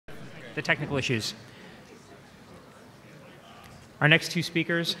the technical issues. Our next two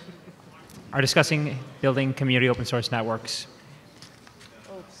speakers are discussing building community open source networks.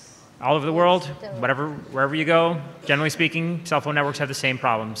 All over the world, wherever you go, generally speaking, cell phone networks have the same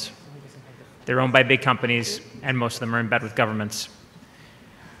problems. They're owned by big companies, and most of them are in bed with governments.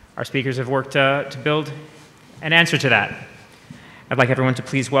 Our speakers have worked to build an answer to that. I'd like everyone to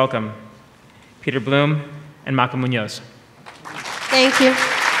please welcome Peter Bloom and Maca Munoz. Thank you.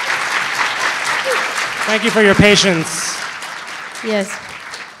 Thank you for your patience. Yes.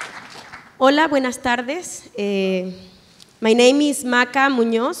 Hola, buenas tardes. My name is Maca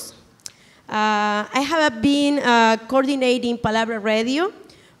Munoz. I have been coordinating Palabra Radio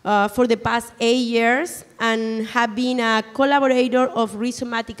for the past 8 years and have been a collaborator of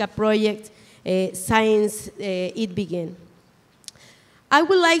Rhizomatica project since it began. I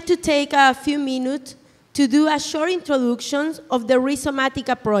would like to take a few minutes to do a short introduction of the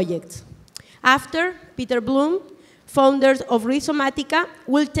Rhizomatica project. After, Peter Bloom, founder of Rhizomatica,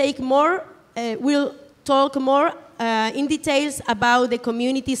 will talk more in details about the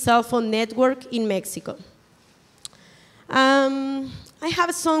community cell phone network in Mexico. I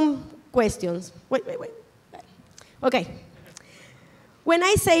have some questions. Wait. Okay. When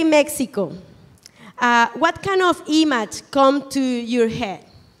I say Mexico, what kind of image comes to your head?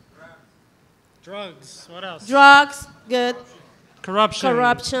 Drugs. What else? Drugs, good.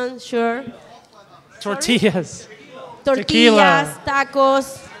 Corruption, sure. Tortillas. Tortillas, Tequila.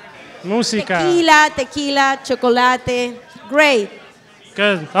 Tacos. Música. Tequila, chocolate. Great.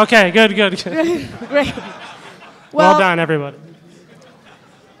 Good. Okay, good. Great. Well done, everybody.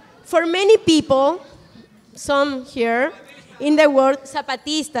 For many people, some here, in the world,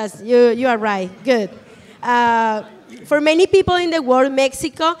 Zapatistas, you are right, good. For many people in the world,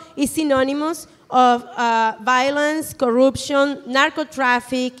 Mexico is synonymous of violence, corruption,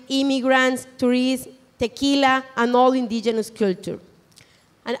 narco-traffic, immigrants, tourists, tequila, and all indigenous culture.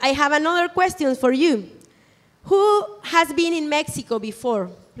 And I have another question for you. Who has been in Mexico before?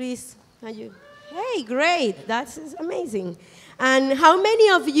 Please, are you? Hey, great, that's amazing. And how many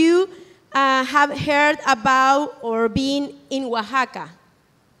of you have heard about or been in Oaxaca?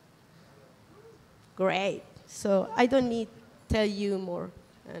 Great, so I don't need to tell you more.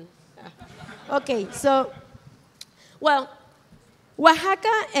 Okay, so, well,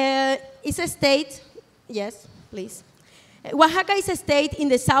 Oaxaca is a state, yes, please. Oaxaca is a state in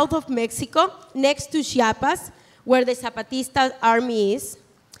the south of Mexico, next to Chiapas, where the Zapatista army is.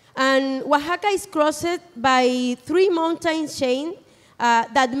 And Oaxaca is crossed by 3 mountain chains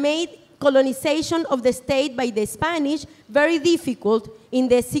that made colonization of the state by the Spanish very difficult in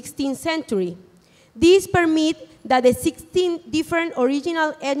the 16th century. These permit that the 16 different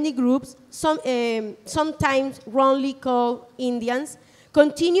original ethnic groups, sometimes wrongly called Indians,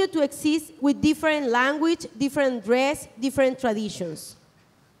 continue to exist with different language, different dress, different traditions.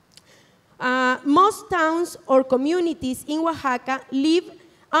 Most towns or communities in Oaxaca live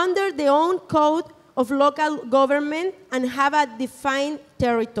under their own code of local government and have a defined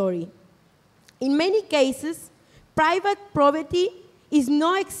territory. In many cases, private property is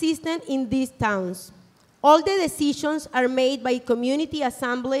non-existent in these towns. All the decisions are made by community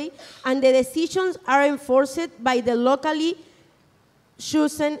assembly, and the decisions are enforced by the locally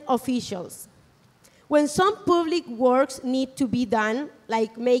chosen officials. When some public works need to be done,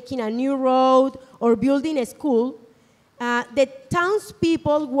 like making a new road or building a school, the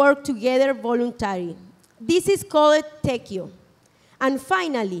townspeople work together voluntarily. This is called tequio. And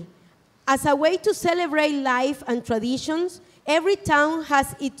finally, as a way to celebrate life and traditions, every town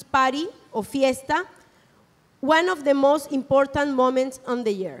has its party or fiesta, one of the most important moments of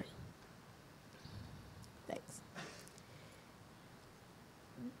the year. Thanks.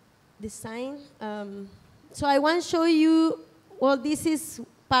 The sign. So I want to show you, well, this is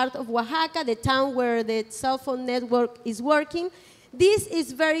part of Oaxaca, the town where the cell phone network is working. This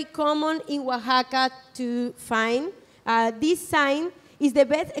is very common in Oaxaca to find. This sign is the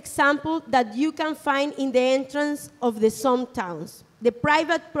best example that you can find in the entrance of some towns. The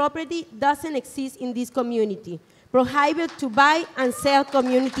private property doesn't exist in this community. Prohibited to buy and sell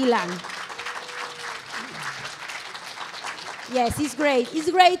community land. Yes, it's great. It's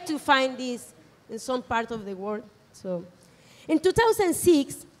great to find this in some part of the world. So, in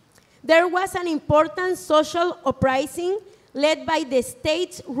 2006, there was an important social uprising led by the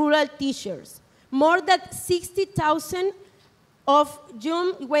state's rural teachers. More than 60,000 of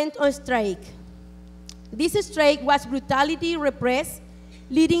them went on strike. This strike was brutally repressed,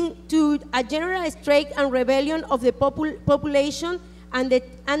 leading to a general strike and rebellion of the population and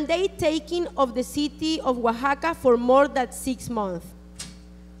they taking of the city of Oaxaca for more than 6 months.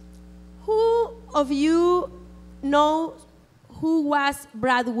 of you know who was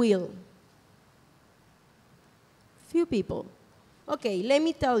Brad Will? Few people. Okay, let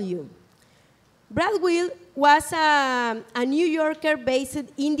me tell you. Brad Will was a New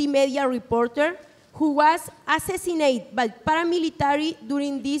Yorker-based indie media reporter who was assassinated by paramilitary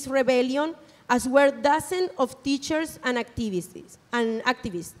during this rebellion, as were dozens of teachers and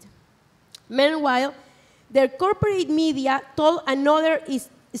activists. Meanwhile, their corporate media told another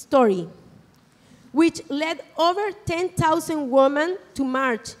story, which led over 10,000 women to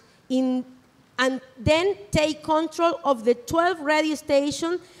march and then take control of the 12 radio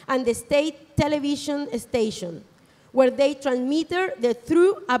stations and the state television station, where they transmitted the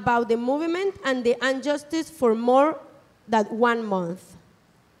truth about the movement and the injustice for more than 1 month.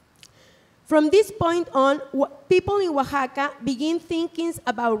 From this point on, people in Oaxaca begin thinking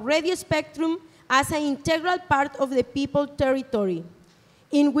about radio spectrum as an integral part of the people's territory,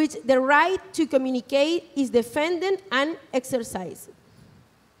 in which the right to communicate is defended and exercised.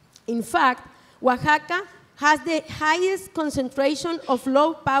 In fact, Oaxaca has the highest concentration of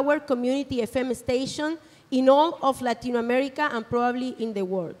low-power community FM stations in all of Latin America and probably in the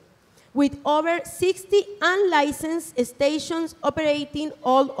world, with over 60 unlicensed stations operating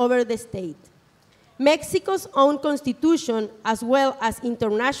all over the state. Mexico's own constitution, as well as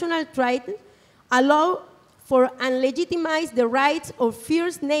international treaties, allow for and legitimize the rights of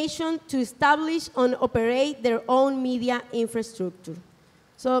First Nations to establish and operate their own media infrastructure.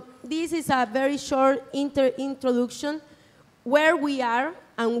 So this is a very short introduction where we are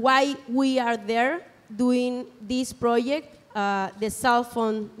and why we are there doing this project, the cell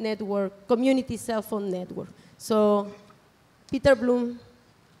phone network, community cell phone network. So Peter Bloom,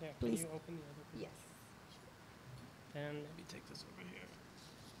 yeah, please. Can you open the other? Yes. And maybe take this over here.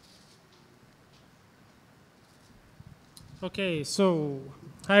 Okay, so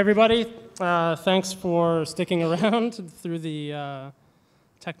hi everybody. Thanks for sticking around through the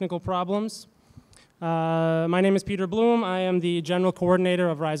technical problems. My name is Peter Bloom. I am the general coordinator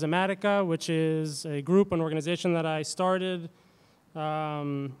of Rhizomatica, which is a group, an organization that I started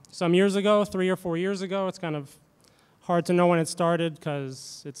some years ago, 3 or 4 years ago. It's kind of hard to know when it started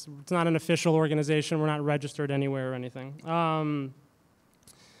because it's not an official organization. We're not registered anywhere or anything.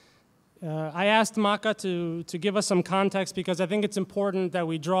 I asked Maka to give us some context because I think it's important that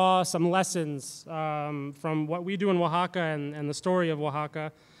we draw some lessons from what we do in Oaxaca and the story of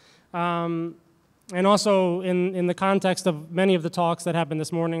Oaxaca. And also in the context of many of the talks that happened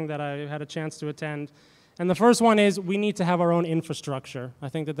this morning that I had a chance to attend. And the first one is we need to have our own infrastructure. I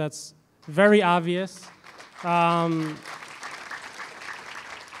think that that's very obvious.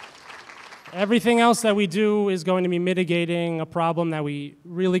 Everything else that we do is going to be mitigating a problem that we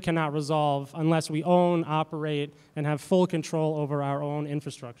really cannot resolve unless we own, operate, and have full control over our own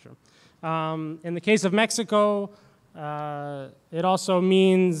infrastructure. In the case of Mexico, it also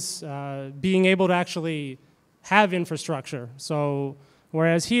means being able to actually have infrastructure. So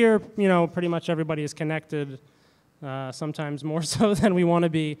whereas here, you know, pretty much everybody is connected, sometimes more so than we want to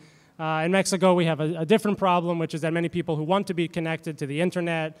be. In Mexico, we have a different problem, which is that many people who want to be connected to the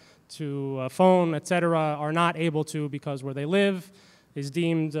internet, to a phone, et cetera, are not able to because where they live is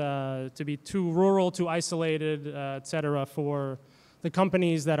deemed to be too rural, too isolated, et cetera, for the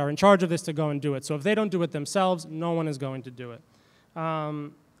companies that are in charge of this to go and do it. So if they don't do it themselves, no one is going to do it.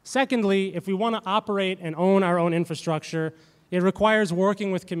 Secondly, if we want to operate and own our own infrastructure, it requires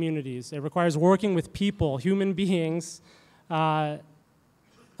working with communities. It requires working with people, human beings.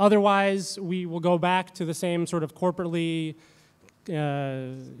 Otherwise, we will go back to the same sort of corporately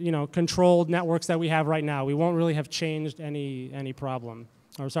controlled networks that we have right now. We won't really have changed any problem.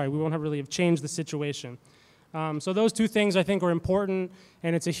 Or sorry, we won't have really have changed the situation. So those two things I think are important,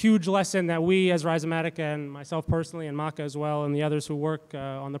 and it's a huge lesson that we as Rhizomatica and myself personally and Maka as well and the others who work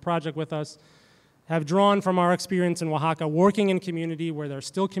on the project with us have drawn from our experience in Oaxaca working in community where there's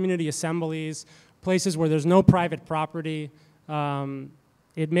still community assemblies, places where there's no private property.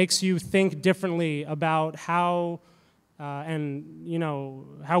 It makes you think differently about how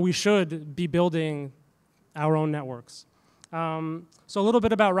how we should be building our own networks. So a little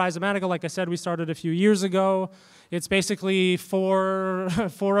bit about Rhizomatica. Like I said, we started a few years ago. It's basically four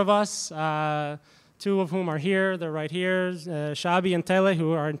of us, two of whom are here. They're right here, Shabi and Tele,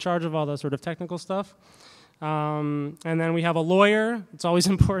 who are in charge of all the sort of technical stuff. And then we have a lawyer. It's always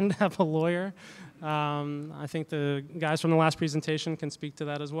important to have a lawyer. I think the guys from the last presentation can speak to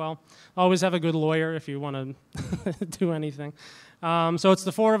that as well. Always have a good lawyer if you want to do anything. So it's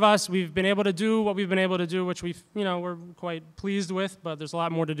the four of us. We've been able to do what we've been able to do, which we're quite pleased with, but there's a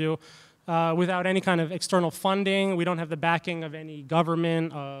lot more to do. Without any kind of external funding, we don't have the backing of any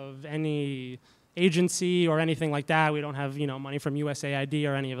government, of any agency or anything like that. We don't have money from USAID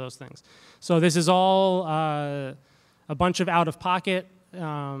or any of those things. So this is all a bunch of out-of-pocket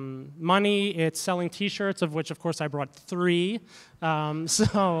money. It's selling T-shirts, of which, of course, I brought 3.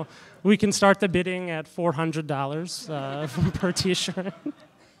 So we can start the bidding at $400 per T-shirt.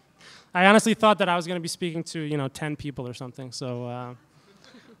 I honestly thought that I was going to be speaking to 10 people or something. So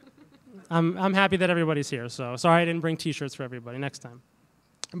I'm happy that everybody's here. So sorry I didn't bring T-shirts for everybody. Next time.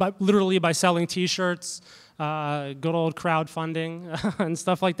 But literally by selling T-shirts, good old crowdfunding and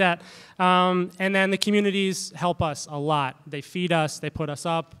stuff like that. And then the communities help us a lot. They feed us, they put us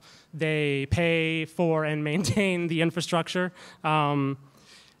up, they pay for and maintain the infrastructure.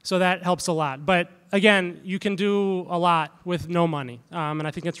 So that helps a lot. But again, you can do a lot with no money. And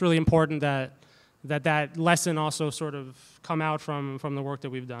I think it's really important that lesson also sort of come out from the work that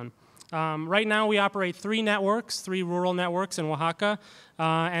we've done. Right now, we operate 3 networks, 3 rural networks in Oaxaca,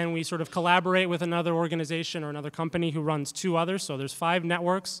 and we sort of collaborate with another organization or another company who runs 2 others. So there's 5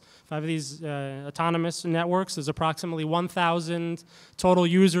 networks, 5 of these autonomous networks. There's approximately 1,000 total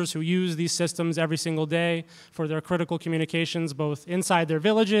users who use these systems every single day for their critical communications, both inside their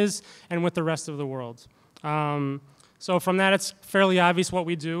villages and with the rest of the world. So from that, it's fairly obvious what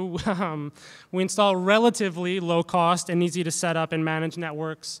we do. We install relatively low-cost and easy to set up and manage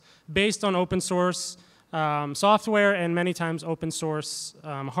networks based on open source software and many times open source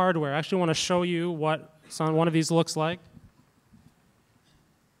hardware. I actually want to show you what one of these looks like.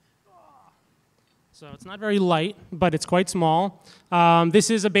 So it's not very light, but it's quite small. This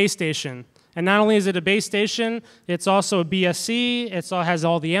is a base station. And not only is it a base station, it's also a BSC, it has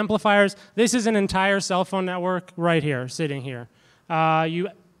all the amplifiers. This is an entire cell phone network right here, sitting here. You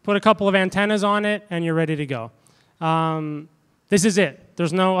put a couple of antennas on it, and you're ready to go. This is it.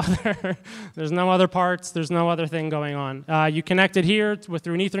 There's no other parts, there's no other thing going on. You connect it here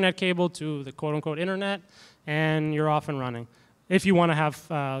through an Ethernet cable to the quote-unquote internet, and you're off and running, if you want to have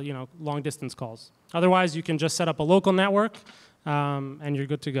long-distance calls. Otherwise, you can just set up a local network, and you're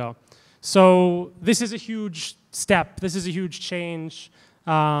good to go. So this is a huge step. This is a huge change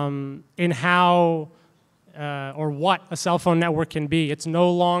in how or what a cell phone network can be. It's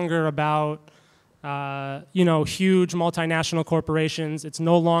no longer about huge multinational corporations. It's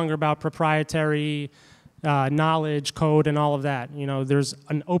no longer about proprietary knowledge, code, and all of that. There's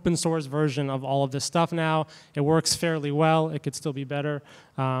an open source version of all of this stuff now. It works fairly well. It could still be better,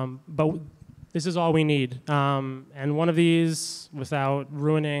 but this is all we need. And one of these, without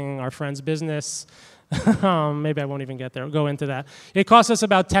ruining our friend's business, maybe I won't even go into that. It costs us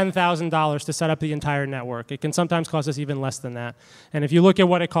about $10,000 to set up the entire network. It can sometimes cost us even less than that. And if you look at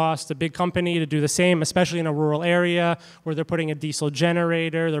what it costs a big company to do the same, especially in a rural area where they're putting a diesel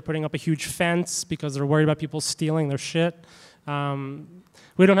generator, they're putting up a huge fence because they're worried about people stealing their shit.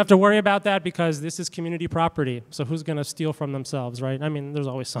 We don't have to worry about that because this is community property. So who's going to steal from themselves, right? I mean, there's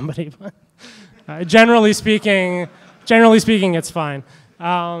always somebody, but generally speaking, it's fine.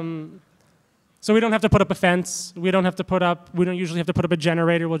 So we don't have to put up a fence. We don't usually have to put up a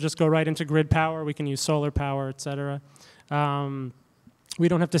generator. We'll just go right into grid power. We can use solar power, et cetera. We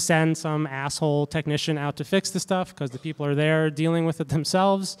don't have to send some asshole technician out to fix the stuff because the people are there dealing with it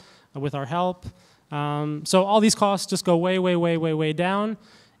themselves with our help. So all these costs just go way, way, way, way, way down.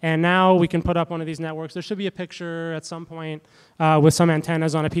 And now we can put up one of these networks. There should be a picture at some point with some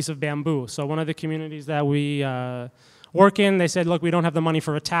antennas on a piece of bamboo. So one of the communities that we work in, they said, look, we don't have the money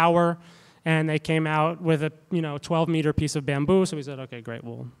for a tower. And they came out with a 12-meter piece of bamboo. So we said, okay, great,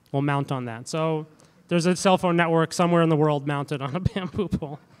 we'll mount on that. So there's a cell phone network somewhere in the world mounted on a bamboo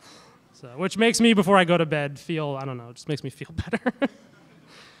pole. So, which makes me, before I go to bed, feel, I don't know, it just makes me feel better.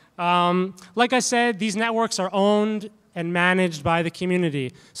 Like I said, these networks are owned and managed by the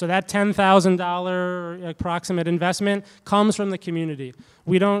community. So that $10,000 approximate investment comes from the community.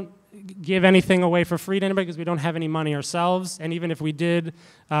 We don't give anything away for free to anybody because we don't have any money ourselves. And even if we did,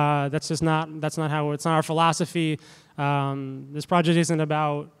 that's not how, it's not our philosophy. This project isn't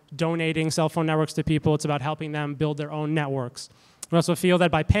about donating cell phone networks to people. It's about helping them build their own networks. We also feel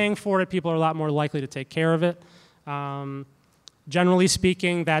that by paying for it, people are a lot more likely to take care of it. Generally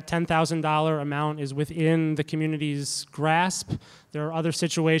speaking, that $10,000 amount is within the community's grasp. There are other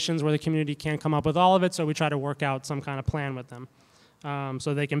situations where the community can't come up with all of it, so we try to work out some kind of plan with them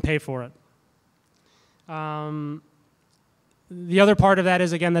so they can pay for it. The other part of that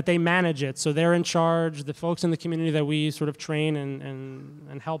is, again, that they manage it. So they're in charge, the folks in the community that we sort of train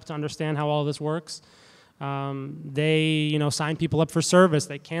and help to understand how all this works. They sign people up for service.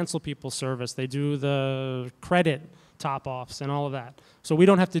 They cancel people's service. They do the credit top-offs and all of that. So we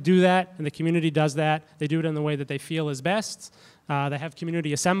don't have to do that, and the community does that. They do it in the way that they feel is best. They have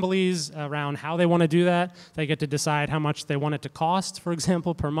community assemblies around how they want to do that. They get to decide how much they want it to cost, for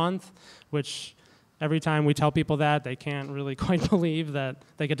example, per month, which every time we tell people that, they can't really quite believe that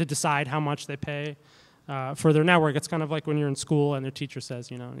they get to decide how much they pay for their network. It's kind of like when you're in school and their teacher says,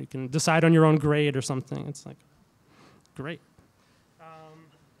 you can decide on your own grade or something. It's like, great.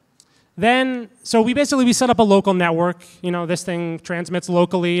 So we set up a local network. This thing transmits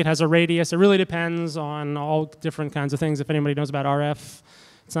locally. It has a radius. It really depends on all different kinds of things. If anybody knows about RF,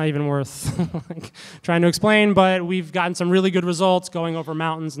 it's not even worth trying to explain, but we've gotten some really good results going over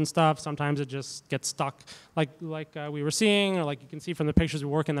mountains and stuff. Sometimes it just gets stuck like we were seeing, or like you can see from the pictures,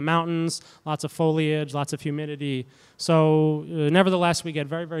 we work in the mountains, lots of foliage, lots of humidity. So nevertheless, we get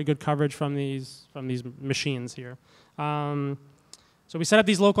very, very good coverage from these machines here. So we set up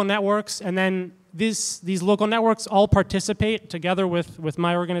these local networks, and then these local networks all participate together with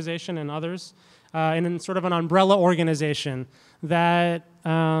my organization and others in sort of an umbrella organization that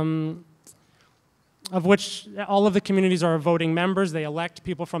of which all of the communities are voting members. They elect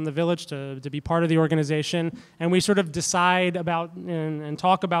people from the village to be part of the organization, and we sort of decide about and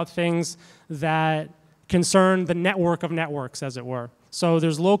talk about things that concern the network of networks, as it were. So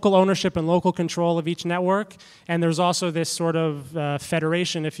there's local ownership and local control of each network, and there's also this sort of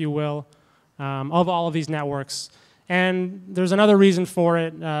federation, if you will, of all of these networks. And there's another reason for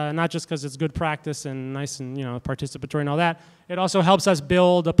it, not just because it's good practice and nice and participatory and all that. It also helps us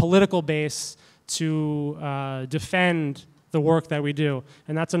build a political base to defend the work that we do.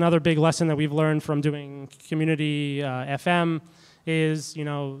 And that's another big lesson that we've learned from doing community FM is,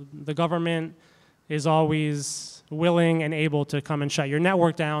 the government is always willing and able to come and shut your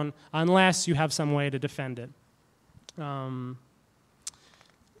network down unless you have some way to defend it.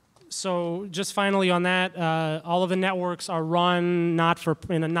 So just finally on that, all of the networks are run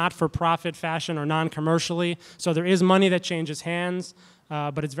in a not-for-profit fashion or non-commercially. So there is money that changes hands,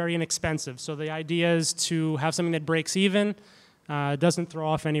 but it's very inexpensive. So the idea is to have something that breaks even, doesn't throw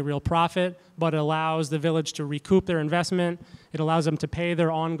off any real profit, but it allows the village to recoup their investment. It allows them to pay their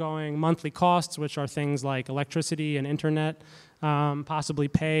ongoing monthly costs, which are things like electricity and internet, possibly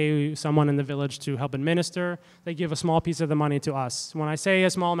pay someone in the village to help administer. They give a small piece of the money to us. When I say a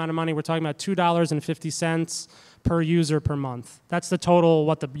small amount of money, we're talking about $2.50 per user per month. That's the total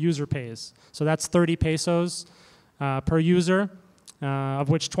what the user pays. So that's 30 pesos per user. Of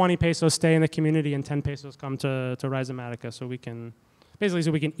which 20 pesos stay in the community and 10 pesos come to Rhizomatica, so we can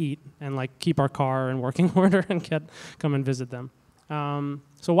eat and keep our car in working order and come and visit them.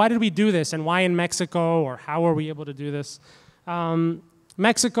 So why did we do this, and why in Mexico, or how are we able to do this?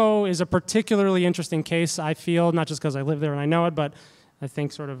 Mexico is a particularly interesting case, I feel, not just because I live there and I know it, but I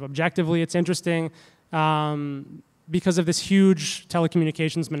think sort of objectively it's interesting. Because of this huge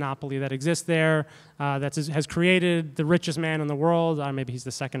telecommunications monopoly that exists there, that has created the richest man in the world. Maybe he's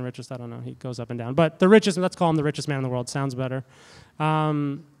the second richest, I don't know, he goes up and down. But the richest, let's call him the richest man in the world, sounds better.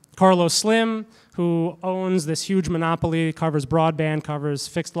 Carlos Slim, who owns this huge monopoly, covers broadband, covers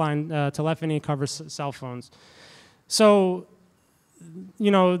fixed line telephony, covers cell phones. So,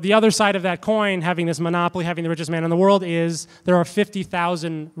 the other side of that coin, having this monopoly, having the richest man in the world, is there are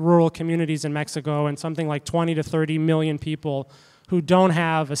 50,000 rural communities in Mexico and something like 20 to 30 million people who don't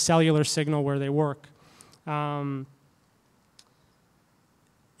have a cellular signal where they work. And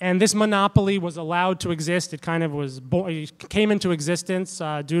this monopoly was allowed to exist. It kind of it came into existence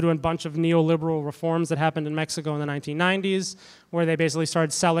due to a bunch of neoliberal reforms that happened in Mexico in the 1990s, where they basically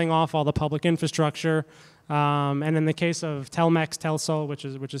started selling off all the public infrastructure. And in the case of Telcel, which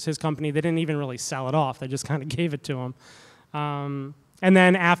is his company, they didn't even really sell it off. They just kind of gave it to him. And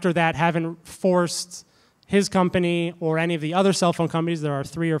then after that, haven't forced his company or any of the other cell phone companies, there are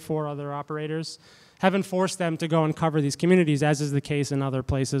 3 or 4 other operators, haven't forced them to go and cover these communities, as is the case in other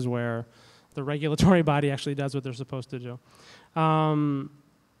places where the regulatory body actually does what they're supposed to do. And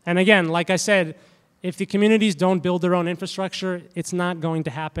again, like I said, if the communities don't build their own infrastructure, it's not going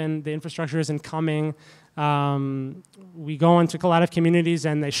to happen. The infrastructure isn't coming. We go into a lot of communities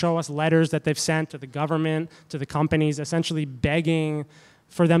and they show us letters that they've sent to the government, to the companies, essentially begging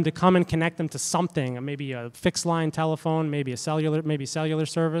for them to come and connect them to something, maybe a fixed line telephone, maybe cellular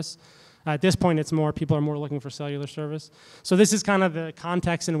service. At this point, people are more looking for cellular service. So this is kind of the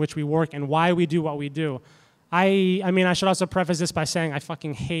context in which we work and why we do what we do. I mean, I should also preface this by saying I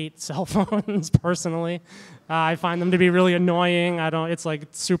fucking hate cell phones personally. I find them to be really annoying. It's like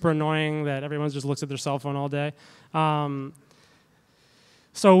super annoying that everyone just looks at their cell phone all day.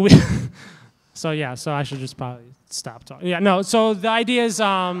 So So yeah, so I should just probably stop talking. Yeah, no, so the idea is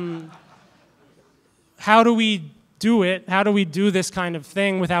how do we do it? How do we do this kind of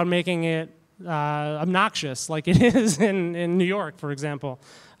thing without making it obnoxious like it is in New York, for example?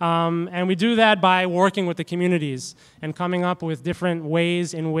 And we do that by working with the communities and coming up with different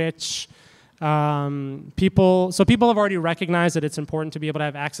ways in which people have already recognized that it's important to be able to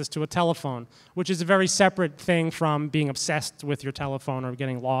have access to a telephone, which is a very separate thing from being obsessed with your telephone or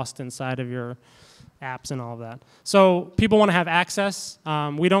getting lost inside of your apps and all of that. So people want to have access.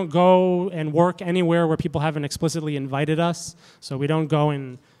 We don't go and work anywhere where people haven't explicitly invited us. So we don't go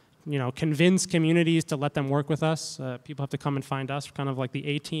and convince communities to let them work with us. People have to come and find us, kind of like the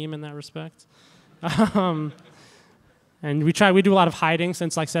A-team in that respect. And we do a lot of hiding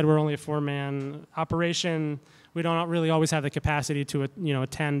since, like I said, we're only a 4-man operation. We don't really always have the capacity to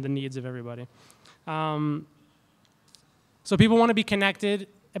attend the needs of everybody. So people want to be connected,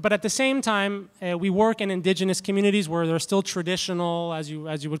 but at the same time, we work in indigenous communities where there are still traditional, as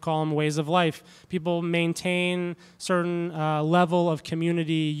you would call them, ways of life. People maintain certain level of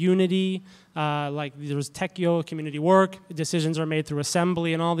community unity, like there's tekyo, community work, decisions are made through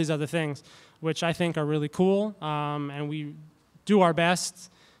assembly and all these other things, which I think are really cool, and we do our best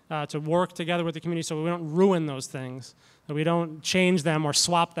to work together with the community so we don't ruin those things, that we don't change them or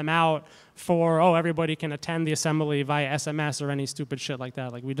swap them out for, everybody can attend the assembly via SMS or any stupid shit like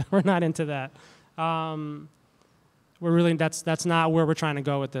that. Like we're not into that. That's not where we're trying to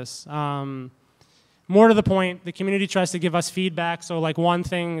go with this. More to the point, the community tries to give us feedback. So like one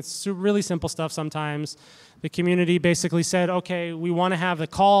thing, it's really simple stuff sometimes. The community basically said, okay, we want to have the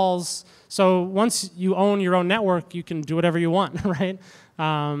calls. So once you own your own network, you can do whatever you want, right?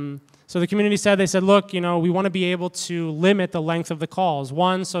 So the community said, look, we want to be able to limit the length of the calls.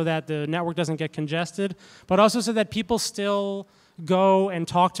 One, so that the network doesn't get congested, but also so that people still go and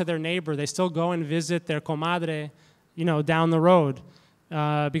talk to their neighbor. They still go and visit their comadre, down the road.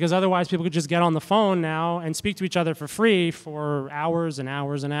 Because otherwise people could just get on the phone now and speak to each other for free for hours and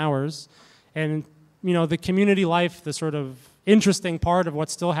hours and hours. And the community life, the sort of interesting part of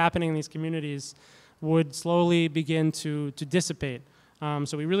what's still happening in these communities would slowly begin to dissipate.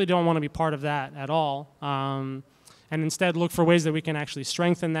 So we really don't want to be part of that at all. And instead look for ways that we can actually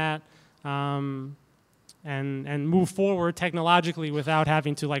strengthen that and move forward technologically without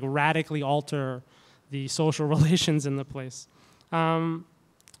having to like radically alter the social relations in the place.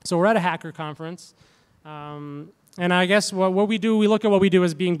 So we're at a hacker conference. And I guess what we do, we look at what we do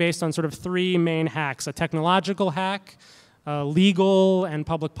as being based on sort of 3 main hacks: a technological hack, a legal and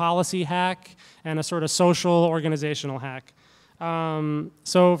public policy hack, and a sort of social organizational hack.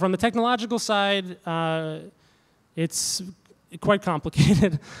 So from the technological side, it's quite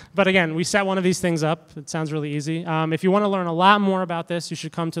complicated. But again, we set one of these things up. It sounds really easy. If you want to learn a lot more about this, you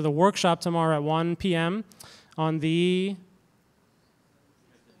should come to the workshop tomorrow at 1 p.m. on the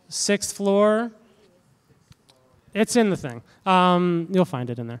 6th floor. It's in the thing. You'll find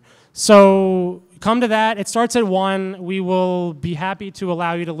it in there. So come to that. It starts at 1. We will be happy to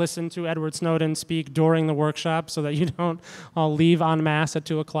allow you to listen to Edward Snowden speak during the workshop so that you don't all leave en masse at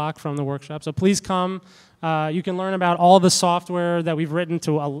 2 o'clock from the workshop. So please come. You can learn about all the software that we've written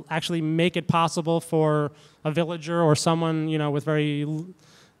to actually make it possible for a villager or someone with very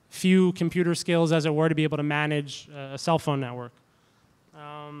few computer skills, as it were, to be able to manage a cell phone network.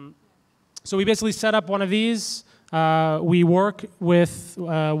 So we basically set up one of these. We work with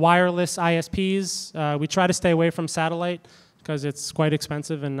wireless ISPs. We try to stay away from satellite because it's quite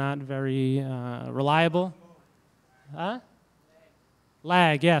expensive and not very reliable. Huh?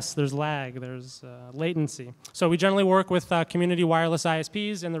 Lag, yes, there's lag, there's latency. So we generally work with community wireless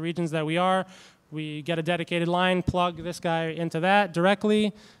ISPs in the regions that we are. We get a dedicated line, plug this guy into that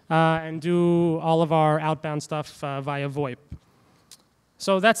directly, and do all of our outbound stuff via VoIP.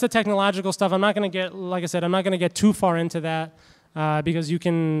 So that's the technological stuff. I'm not going to get, like I said, I'm not going to get too far into that because you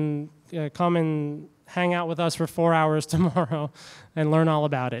can come and hang out with us for 4 hours tomorrow and learn all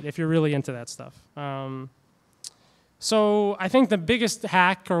about it if you're really into that stuff. So I think the biggest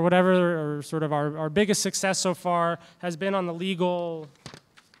hack or whatever, or sort of our biggest success so far has been on the legal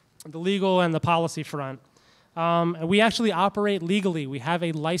and the policy front. We actually operate legally. We have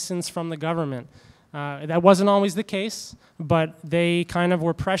a license from the government. That wasn't always the case, but they kind of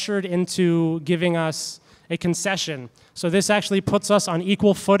were pressured into giving us a concession. So this actually puts us on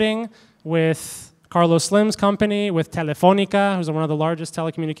equal footing with Carlos Slim's company, with Telefonica, who's one of the largest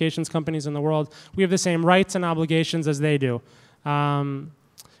telecommunications companies in the world. We have the same rights and obligations as they do.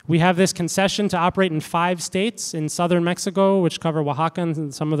 We have this concession to operate in 5 states in southern Mexico, which cover Oaxaca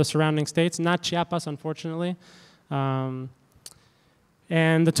and some of the surrounding states, not Chiapas, unfortunately.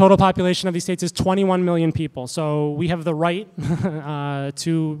 And the total population of these states is 21 million people. So we have the right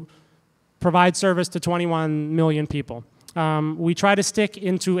to provide service to 21 million people. We try to stick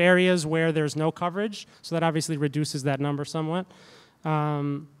into areas where there's no coverage, so that obviously reduces that number somewhat.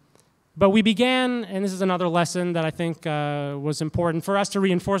 But we began, and this is another lesson that I think was important for us to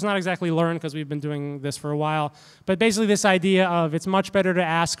reinforce, not exactly learn because we've been doing this for a while, but basically this idea of it's much better to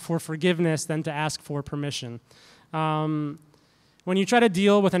ask for forgiveness than to ask for permission. When you try to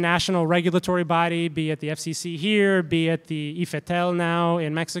deal with a national regulatory body, be it the FCC here, be it the IFETEL now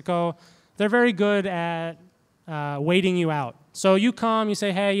in Mexico, they're very good at waiting you out. So you come, you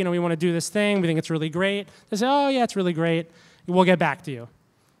say, hey, we want to do this thing, we think it's really great. They say, oh yeah, it's really great, we'll get back to you,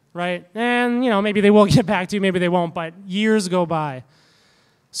 right? And maybe they will get back to you, maybe they won't, but years go by.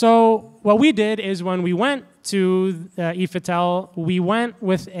 So what we did is when we went to IFETEL, we went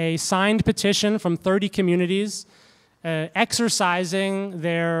with a signed petition from 30 communities exercising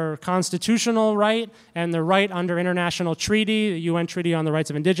their constitutional right and their right under international treaty, the UN Treaty on the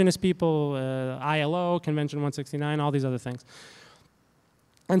Rights of Indigenous People, ILO, Convention 169, all these other things,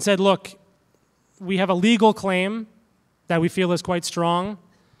 and said, look, we have a legal claim that we feel is quite strong.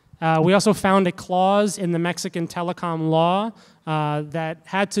 We also found a clause in the Mexican telecom law that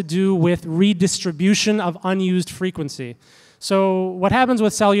had to do with redistribution of unused frequency. So what happens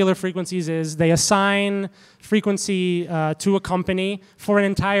with cellular frequencies is they assign frequency to a company for an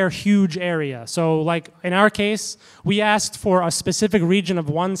entire huge area. So like in our case, we asked for a specific region of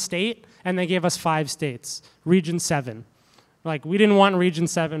one state, and they gave us 5 states, region 7. Like we didn't want region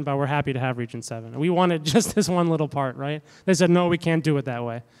 7, but we're happy to have region 7. We wanted just this one little part, right? They said, no, we can't do it that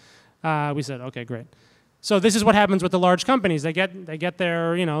way. We said, okay, great. So this is what happens with the large companies. They get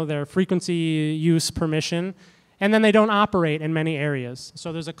their, their frequency use permission, and then they don't operate in many areas.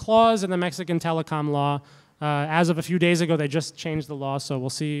 So there's a clause in the Mexican telecom law. As of a few days ago, they just changed the law, so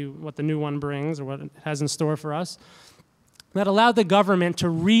we'll see what the new one brings or what it has in store for us, that allowed the government to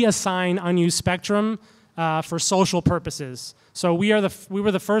reassign unused spectrum for social purposes. So we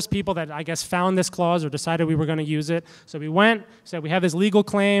were the first people that, I guess, found this clause or decided we were going to use it. So we went, said we have this legal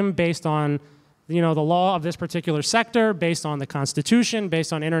claim based on the law of this particular sector, based on the Constitution,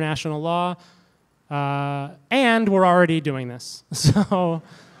 based on international law, and we're already doing this. So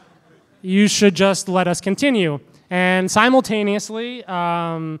you should just let us continue. And simultaneously,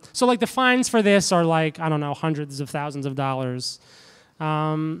 so like the fines for this are like, I don't know, hundreds of thousands of dollars.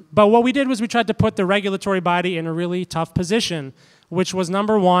 But what we did was we tried to put the regulatory body in a really tough position, which was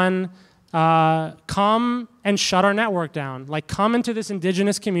number one, come and shut our network down. Like come into this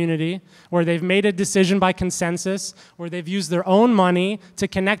indigenous community where they've made a decision by consensus, where they've used their own money to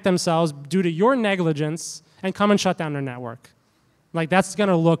connect themselves due to your negligence, and come and shut down their network. Like that's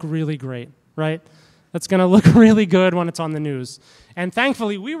gonna look really great, right? That's gonna look really good when it's on the news. And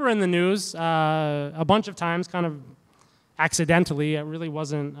thankfully we were in the news a bunch of times, kind of accidentally. It really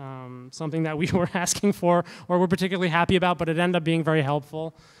wasn't something that we were asking for or were particularly happy about, but it ended up being very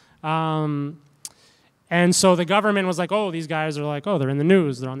helpful. And so the government was like, oh, these guys are like, oh, they're in the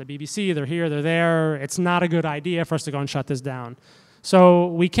news, they're on the BBC, they're here, they're there. It's not a good idea for us to go and shut this down. So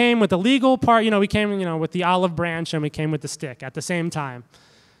we came with the legal part, we came, with the olive branch, and we came with the stick at the same time,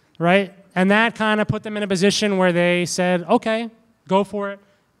 right? And that kind of put them in a position where they said, okay, go for it.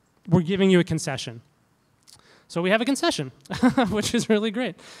 We're giving you a concession. So we have a concession, which is really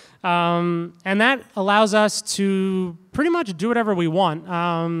great. And that allows us to pretty much do whatever we want.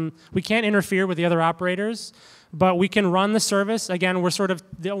 We can't interfere with the other operators, but we can run the service. Again, we're sort of,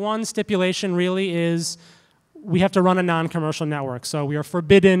 the one stipulation really is we have to run a non-commercial network. So we are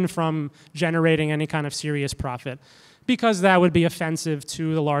forbidden from generating any kind of serious profit because that would be offensive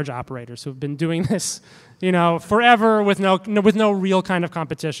to the large operators who've been doing this forever with no real kind of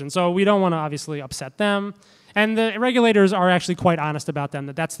competition. So we don't want to obviously upset them. And the regulators are actually quite honest about them,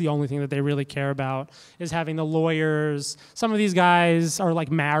 that that's the only thing that they really care about, is having the lawyers. Some of these guys are like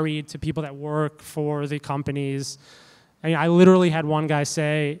married to people that work for the companies. I literally had one guy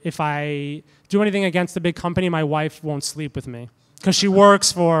say, if I do anything against the big company, my wife won't sleep with me because she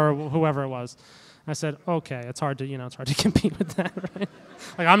works for whoever it was. I said, okay, it's hard to compete with that, right?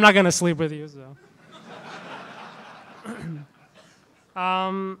 Like, I'm not going to sleep with you, so.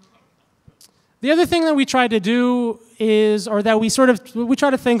 The other thing that we try to do is, or that we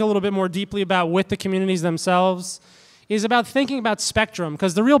try to think a little bit more deeply about with the communities themselves, is about thinking about spectrum,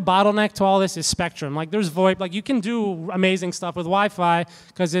 because the real bottleneck to all this is spectrum. Like there's VoIP, like you can do amazing stuff with Wi-Fi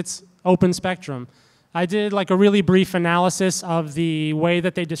because it's open spectrum. I did like a really brief analysis of the way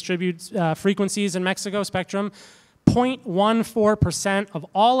that they distribute frequencies in Mexico, spectrum. 0.14% of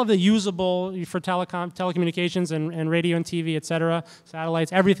all of the usable for telecommunications and radio and TV, et cetera,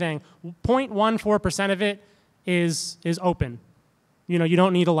 satellites, everything, 0.14% of it is open. You know, you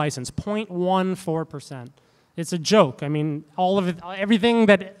don't need a license, 0.14%. It's a joke. I mean, all of it, everything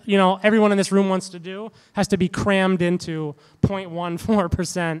that, you know, everyone in this room wants to do has to be crammed into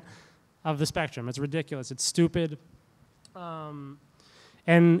 0.14% of the spectrum. It's ridiculous. It's stupid. And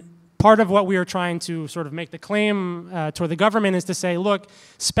part of what we are trying to sort of make the claim toward the government is to say, look,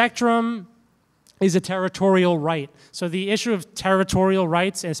 spectrum is a territorial right. So the issue of territorial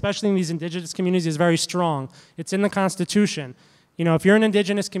rights, especially in these indigenous communities, is very strong. It's in the Constitution. You know, if you're an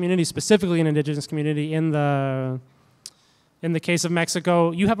indigenous community, specifically an indigenous community in the case of Mexico,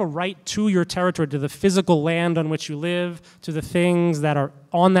 you have a right to your territory, to the physical land on which you live, to the things that are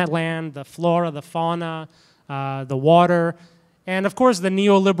on that land, the flora, the fauna, the water. And of course, the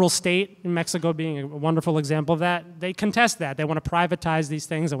neoliberal state in Mexico being a wonderful example of that, they contest that. They want to privatize these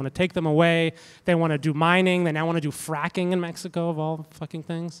things. They want to take them away. They want to do mining. They now want to do fracking in Mexico, of all fucking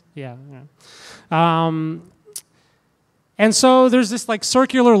things. Yeah. And so there's this like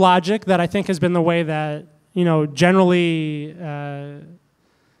circular logic that I think has been the way that, you know, generally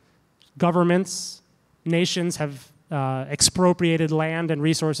governments, nations have expropriated land and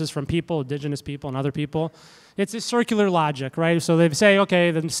resources from people, indigenous people and other people. It's a circular logic, right? So they say,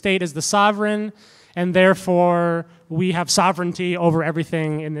 okay, the state is the sovereign, and therefore we have sovereignty over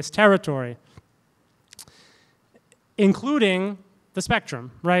everything in this territory, including the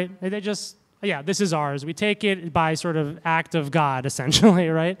spectrum, right? They just, yeah, this is ours. We take it by sort of act of God, essentially,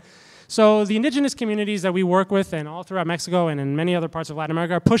 right? So the indigenous communities that we work with and all throughout Mexico and in many other parts of Latin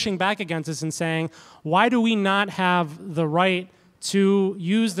America are pushing back against us and saying, why do we not have the right to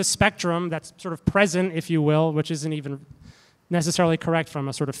use the spectrum that's sort of present, if you will, which isn't even necessarily correct from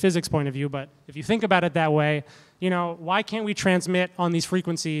a sort of physics point of view, but if you think about it that way, you know, why can't we transmit on these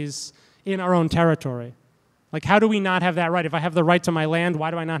frequencies in our own territory? Like, how do we not have that right? If I have the right to my land, why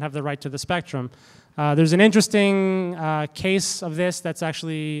do I not have the right to the spectrum? There's an interesting case of this that's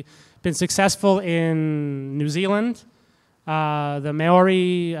actually been successful in New Zealand. The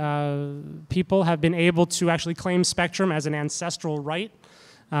Maori people have been able to actually claim spectrum as an ancestral right.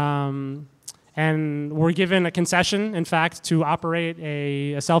 And were given a concession, in fact, to operate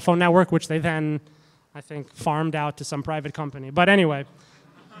a cell phone network, which they then, I think, farmed out to some private company. But anyway,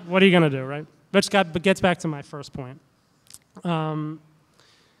 what are you going to do, right? Which gets back to my first point.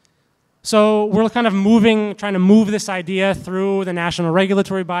 So we're kind of trying to move this idea through the national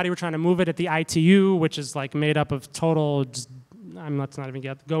regulatory body. We're trying to move it at the ITU, which is like made up of total, let's not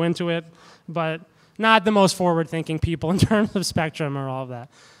even go into it, but not the most forward-thinking people in terms of spectrum or all of that.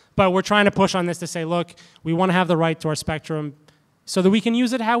 But we're trying to push on this to say, look, we want to have the right to our spectrum so that we can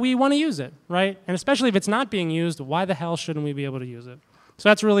use it how we want to use it, right? And especially if it's not being used, why the hell shouldn't we be able to use it? So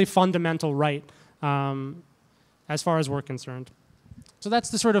that's really fundamental right as far as we're concerned. So that's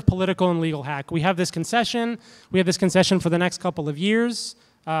the sort of political and legal hack. We have this concession. We have this concession for the next couple of years.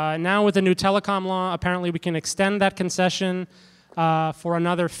 Now with the new telecom law, apparently we can extend that concession for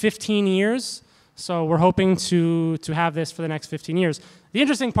another 15 years. So we're hoping to have this for the next 15 years. The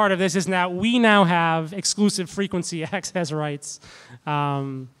interesting part of this is that we now have exclusive frequency access rights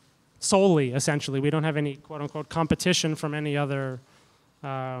solely, essentially. We don't have any quote-unquote competition from any other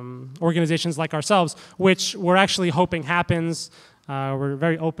organizations like ourselves, which we're actually hoping happens. We're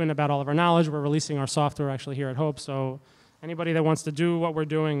very open about all of our knowledge. We're releasing our software actually here at Hope. So anybody that wants to do what we're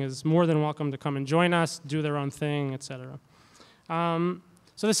doing is more than welcome to come and join us, do their own thing, etc.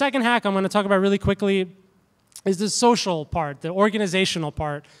 So the second hack I'm going to talk about really quickly is the social part, the organizational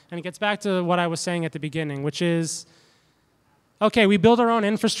part. And it gets back to what I was saying at the beginning, which is, okay, we build our own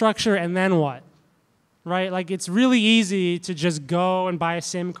infrastructure and then what? Right? Like, it's really easy to just go and buy a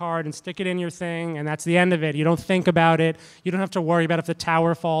SIM card and stick it in your thing, and that's the end of it. You don't think about it. You don't have to worry about if the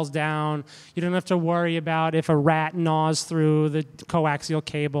tower falls down. You don't have to worry about if a rat gnaws through the coaxial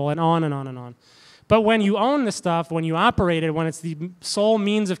cable, and on and on and on. But when you own the stuff, when you operate it, when it's the sole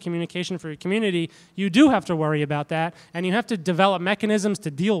means of communication for your community, you do have to worry about that, and you have to develop mechanisms to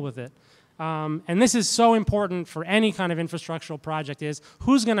deal with it. And this is so important for any kind of infrastructural project: is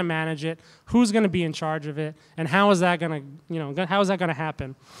who's going to manage it, who's going to be in charge of it, and how is that going to, how is that going to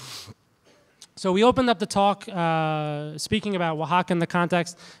happen? So we opened up the talk speaking about Oaxaca in the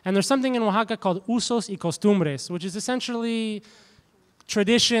context, and there's something in Oaxaca called usos y costumbres, which is essentially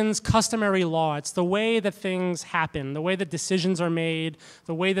traditions, customary law. It's the way that things happen, the way that decisions are made,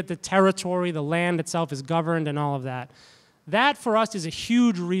 the way that the territory, the land itself is governed, and all of that. That, for us, is a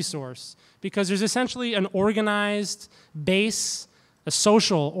huge resource because there's essentially an organized base, a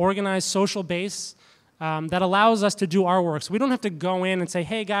organized social base that allows us to do our work. So we don't have to go in and say,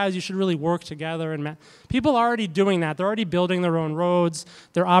 hey guys, you should really work together. And people are already doing that. They're already building their own roads.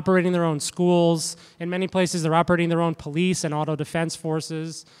 They're operating their own schools. In many places, they're operating their own police and auto defense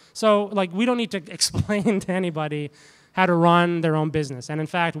forces. So like, we don't need to explain to anybody how to run their own business. And in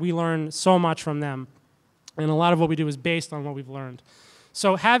fact, we learn so much from them. And a lot of what we do is based on what we've learned.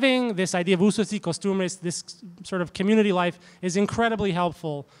 So having this idea of usos y costumbres, this sort of community life, is incredibly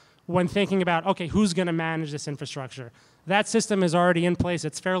helpful when thinking about, okay, who's going to manage this infrastructure? That system is already in place.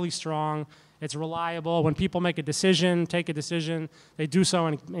 It's fairly strong. It's reliable. When people make a decision, take a decision, they do so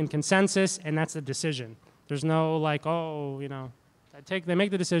in consensus, and that's a decision. There's no like, oh, you know, they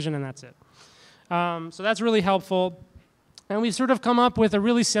make the decision and that's it. So that's really helpful. And we've sort of come up with a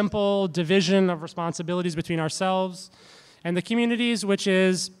really simple division of responsibilities between ourselves and the communities, which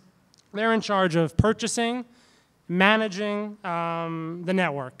is they're in charge of purchasing, managing the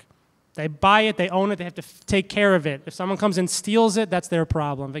network. They buy it, they own it, they have to take care of it. If someone comes and steals it, that's their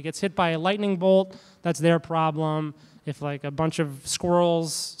problem. If it gets hit by a lightning bolt, that's their problem. If like a bunch of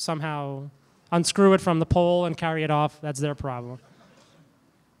squirrels somehow unscrew it from the pole and carry it off, that's their problem.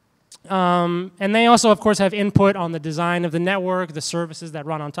 And they also, of course, have input on the design of the network, the services that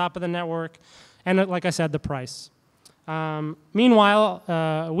run on top of the network, and like I said, the price. Meanwhile,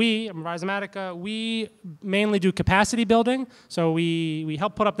 we, Rhizomatica, we mainly do capacity building. So we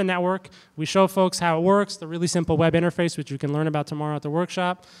help put up the network. We show folks how it works, the really simple web interface, which you can learn about tomorrow at the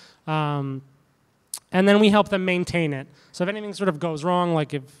workshop. And then we help them maintain it. So if anything sort of goes wrong,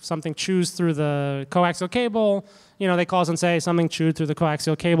 like if something chews through the coaxial cable, you know, they call us and say, something chewed through the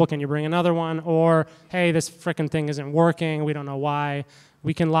coaxial cable, can you bring another one? Or, hey, this frickin' thing isn't working, we don't know why.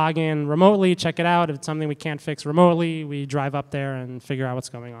 We can log in remotely, check it out. If it's something we can't fix remotely, we drive up there and figure out what's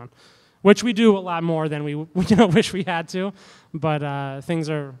going on. Which we do a lot more than we wish we had to, but things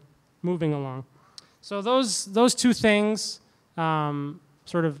are moving along. So those two things,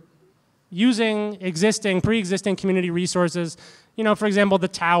 sort of using pre-existing community resources. You know, for example, the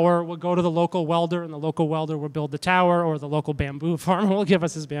tower will go to the local welder, and the local welder will build the tower, or the local bamboo farmer will give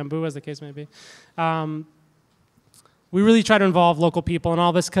us his bamboo, as the case may be. We really try to involve local people in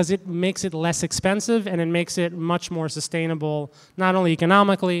all this because it makes it less expensive and it makes it much more sustainable, not only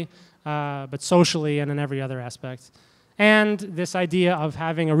economically, but socially and in every other aspect. And this idea of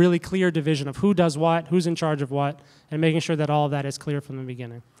having a really clear division of who does what, who's in charge of what, and making sure that all of that is clear from the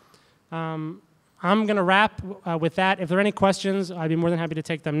beginning. I'm going to wrap with that. If there are any questions, I'd be more than happy to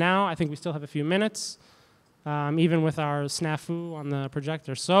take them now. I think we still have a few minutes, even with our snafu on the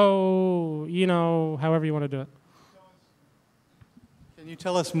projector. So, you know, however you want to do it. Can you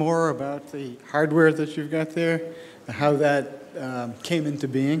tell us more about the hardware that you've got there, how that came into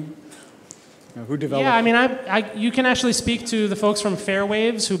being? Who developed it? Yeah, I mean, you can actually speak to the folks from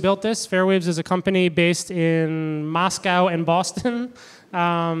Fairwaves who built this. Fairwaves is a company based in Moscow and Boston.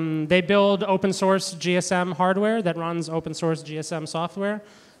 They build open source GSM hardware that runs open source GSM software.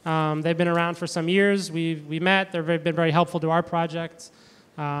 They've been around for some years. We met. They've been very helpful to our project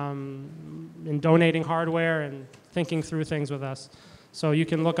in donating hardware and thinking through things with us. So you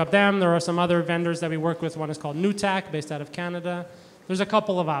can look up them. There are some other vendors that we work with. One is called NewTac, based out of Canada. There's a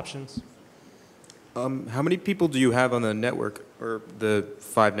couple of options. How many people do you have on the network, or the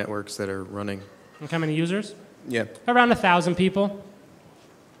 5 networks that are running? And how many users? Yeah. Around 1,000 people.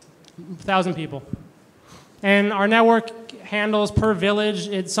 1,000 people. And our network handles per village,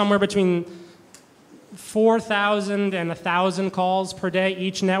 it's somewhere between 4,000 and 1,000 calls per day,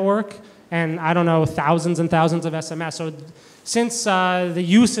 each network. And I don't know, thousands and thousands of SMS. So since the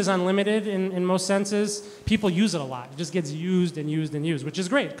use is unlimited in most senses, people use it a lot. It just gets used and used and used, which is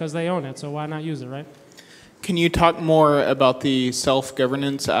great because they own it, so why not use it, right? Can you talk more about the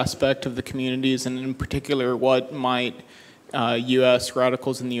self-governance aspect of the communities, and in particular, what might U.S.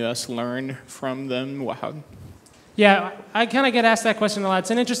 radicals in the U.S. learn from them? Wow. Yeah, I kind of get asked that question a lot.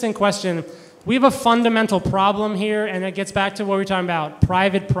 It's an interesting question. We have a fundamental problem here, and it gets back to what we were talking about,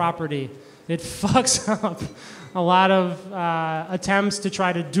 private property. It fucks up a lot of attempts to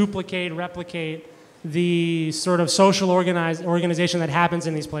try to duplicate, replicate the sort of social organization that happens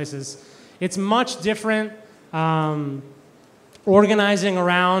in these places. It's much different organizing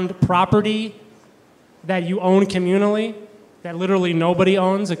around property that you own communally, that literally nobody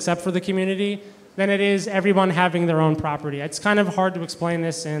owns except for the community, than it is everyone having their own property. It's kind of hard to explain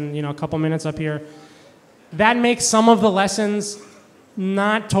this in a couple minutes up here. That makes some of the lessons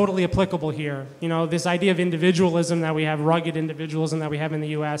not totally applicable here. This idea of individualism that we have, rugged individualism that we have in the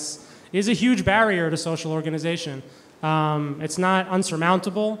US, is a huge barrier to social organization. It's not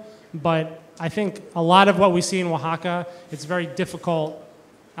unsurmountable, but I think a lot of what we see in Oaxaca, it's very difficult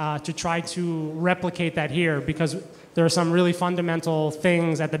to try to replicate that here, because there are some really fundamental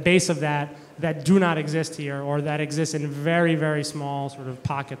things at the base of that that do not exist here, or that exist in very, very small sort of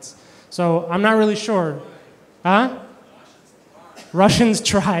pockets. So I'm not really sure. Huh? Russians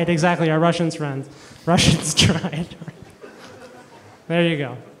tried, exactly, our Russians friends. Russians tried. There you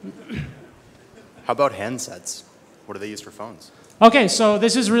go. How about handsets? What do they use for phones? Okay, so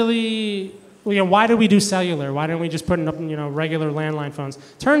this is really, why do we do cellular? Why don't we just put in regular landline phones?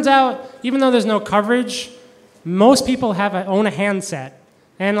 Turns out, even though there's no coverage, most people own a handset.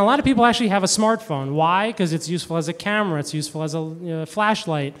 And a lot of people actually have a smartphone. Why? Because it's useful as a camera. It's useful as a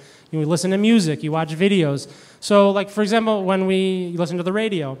flashlight. You listen to music. You watch videos. So, like, for example, when you listen to the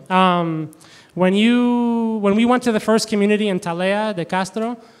radio. When we went to the first community in Talea de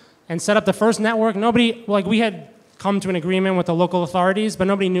Castro and set up the first network, we had come to an agreement with the local authorities, but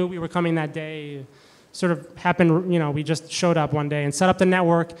nobody knew we were coming that day. Sort of happened, we just showed up one day and set up the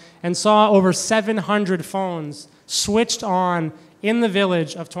network and saw over 700 phones switched on in the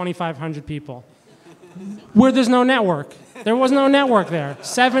village of 2,500 people, where there's no network. There was no network there.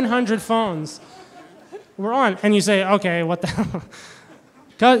 700 phones were on. And you say, okay, what the hell?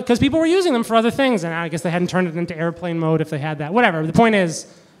 Because people were using them for other things, and I guess they hadn't turned it into airplane mode if they had that. Whatever. The point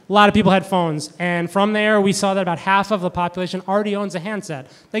is, a lot of people had phones. And from there, we saw that about half of the population already owns a handset.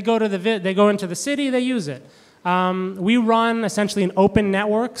 They go into the city, they use it. We run essentially an open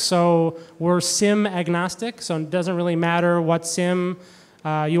network, so we're SIM agnostic, so it doesn't really matter what SIM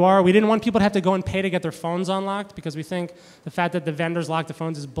you are. We didn't want people to have to go and pay to get their phones unlocked, because we think the fact that the vendors lock the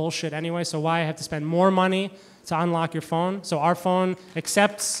phones is bullshit anyway, so why have to spend more money to unlock your phone? So our phone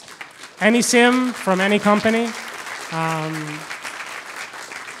accepts any SIM from any company.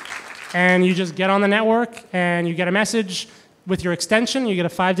 And you just get on the network and you get a message with your extension. You get a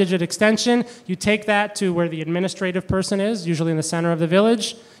 5-digit extension. You take that to where the administrative person is, usually in the center of the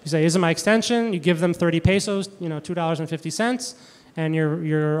village. You say, "Is it my extension?" You give them 30 pesos, $2.50, and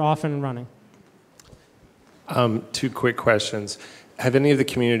you're off and running. 2 quick questions. Have any of the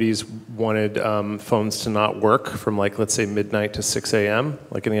communities wanted phones to not work from, let's say, midnight to 6 a.m.?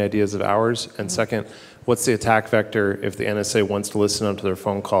 Any ideas of hours? And second, what's the attack vector if the NSA wants to listen onto their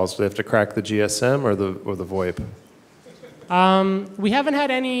phone calls? Do they have to crack the GSM or the VoIP? We haven't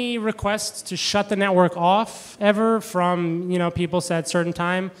had any requests to shut the network off ever from people at certain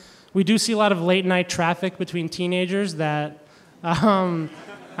time. We do see a lot of late night traffic between teenagers that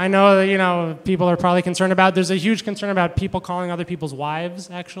I know that people are probably concerned about. There's a huge concern about people calling other people's wives,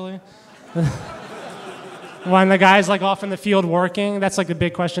 actually. When the guy's off in the field working, that's the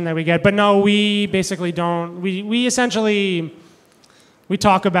big question that we get. But no, we basically don't. We essentially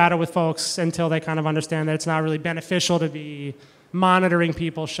talk about it with folks until they kind of understand that it's not really beneficial to be monitoring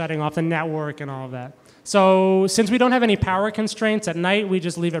people, shutting off the network and all of that. So since we don't have any power constraints at night, we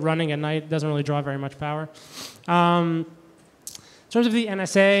just leave it running at night. It doesn't really draw very much power. In terms of the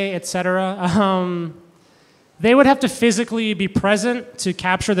NSA, et cetera, they would have to physically be present to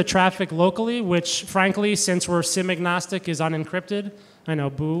capture the traffic locally, which frankly, since we're SIM agnostic, is unencrypted. I know,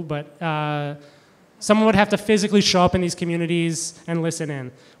 boo, but someone would have to physically show up in these communities and listen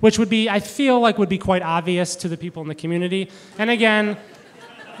in, which would be, I feel like, would be quite obvious to the people in the community. And again,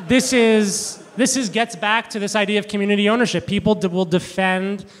 this gets back to this idea of community ownership. People will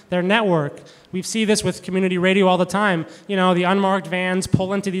defend their network. We see this with community radio all the time. The unmarked vans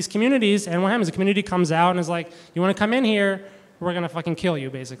pull into these communities, and what happens? The community comes out and is like, "You want to come in here? We're gonna fucking kill you,"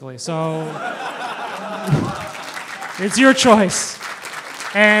 basically. So it's your choice.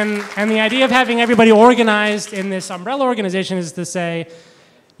 And the idea of having everybody organized in this umbrella organization is to say,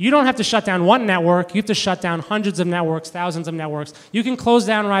 you don't have to shut down one network. You have to shut down hundreds of networks, thousands of networks. You can close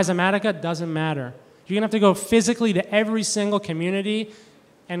down Rhizomatica, doesn't matter. You're gonna have to go physically to every single community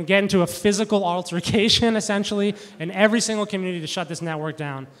and get into a physical altercation, essentially, in every single community to shut this network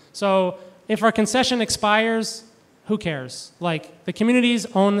down. So if our concession expires, who cares? The communities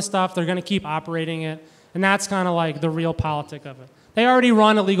own the stuff. They're gonna keep operating it. And that's kind of the real politic of it. They already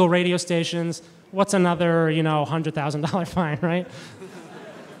run illegal radio stations. What's another, $100,000 fine, right?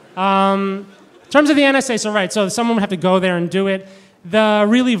 In terms of the NSA, so someone would have to go there and do it. The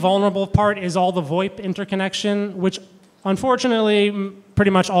really vulnerable part is all the VoIP interconnection, which unfortunately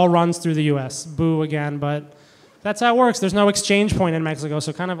pretty much all runs through the US. Boo again, but that's how it works. There's no exchange point in Mexico,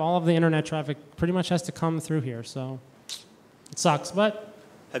 so kind of all of the internet traffic pretty much has to come through here, so it sucks, but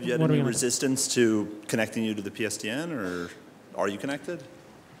have you had any resistance to connecting you to the PSTN, or are you connected?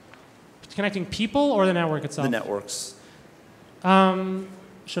 Connecting people or the network itself? The networks.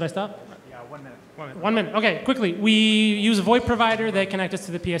 Should I stop? Yeah, 1 minute. 1 minute. Okay, quickly. We use a VoIP provider. They connect us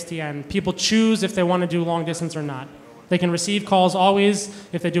to the PSTN. People choose if they want to do long distance or not. They can receive calls always.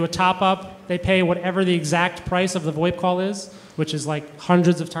 If they do a top-up, they pay whatever the exact price of the VoIP call is, which is like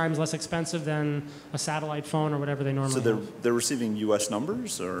hundreds of times less expensive than a satellite phone or whatever they normally So have. they're receiving U.S.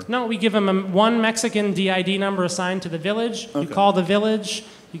 numbers, or? No, we give them one Mexican DID number assigned to the village. You Okay. call the village,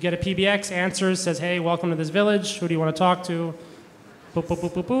 you get a PBX, answers, says, hey, welcome to this village. Who do you want to talk to? Boop, boop,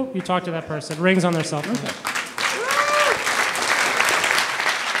 boop, boop, boop. You talk to that person. Rings on their cell phone. Okay.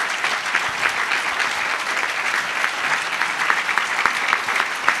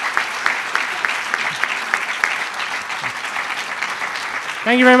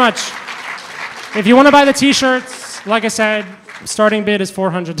 Thank you very much. If you want to buy the t-shirts, like I said, starting bid is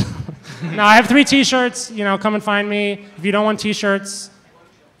 $400. Now, I have 3 t-shirts. You know, come and find me. If you don't want t-shirts,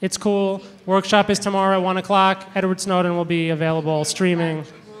 it's cool. Workshop is tomorrow at 1 o'clock. Edward Snowden will be available streaming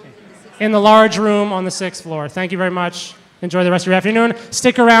in the large room on the 6th floor. Thank you very much. Enjoy the rest of your afternoon.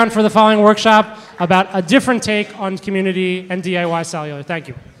 Stick around for the following workshop about a different take on community and DIY cellular. Thank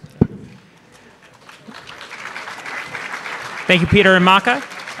you. Thank you, Peter and Maka.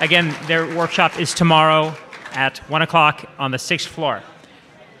 Again, their workshop is tomorrow at 1 o'clock on the 6th floor.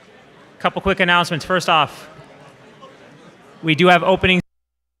 A couple quick announcements. First off, we do have openings